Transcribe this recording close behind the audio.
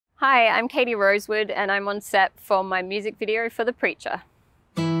Hi, I'm Katie Rosewood and I'm on set for my music video for The Preacher.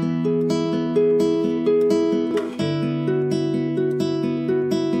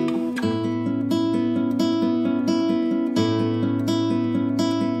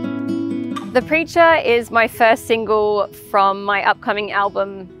 The Preacher is my first single from my upcoming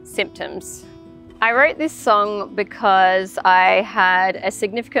album, Symptoms. I wrote this song because I had a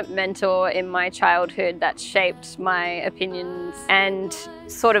significant mentor in my childhood that shaped my opinions and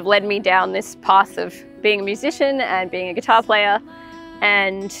sort of led me down this path of being a musician and being a guitar player.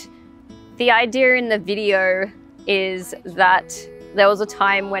 And the idea in the video is that there was a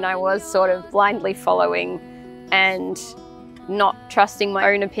time when I was sort of blindly following and not trusting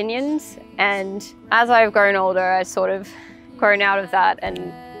my own opinions. And as I've grown older, I've sort of grown out of that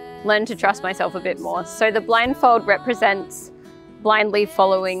and learned to trust myself a bit more. So the blindfold represents blindly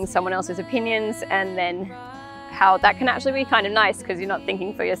following someone else's opinions, and then how that can actually be kind of nice because you're not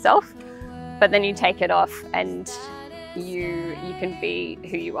thinking for yourself, but then you take it off and you can be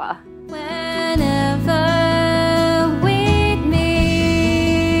who you are. Whenever we meet,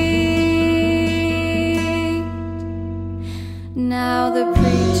 now the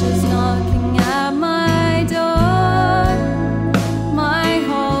preacher's knocking at my door. My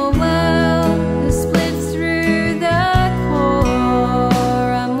whole world has split through the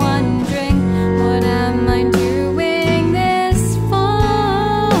core. I'm wondering, what am I doing this for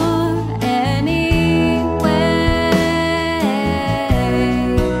anyway?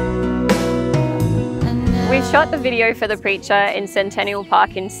 We shot the video for The Preacher in Centennial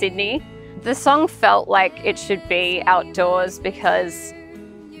Park in Sydney. The song felt like it should be outdoors because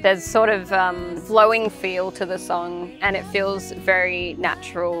there's sort of flowing feel to the song and it feels very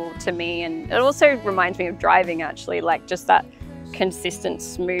natural to me, and it also reminds me of driving actually, like just that consistent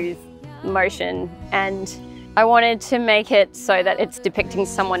smooth motion. And I wanted to make it so that it's depicting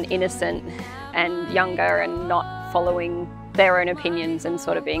someone innocent and younger and not following their own opinions and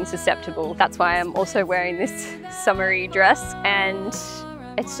sort of being susceptible. That's why I'm also wearing this summery dress, and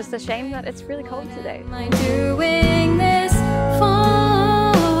it's just a shame that it's really cold today. Am I doing this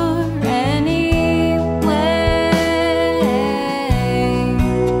for anyway?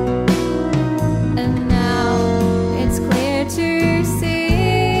 And now it's clear to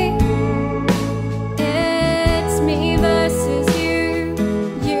see, it's me versus you,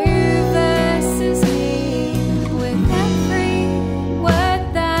 you versus me. With every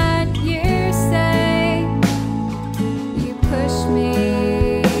word that you say, you push me.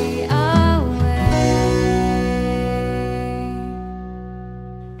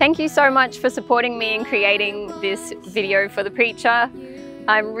 Thank you so much for supporting me in creating this video for The Preacher.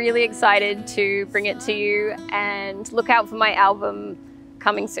 I'm really excited to bring it to you, and look out for my album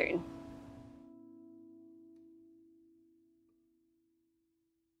coming soon.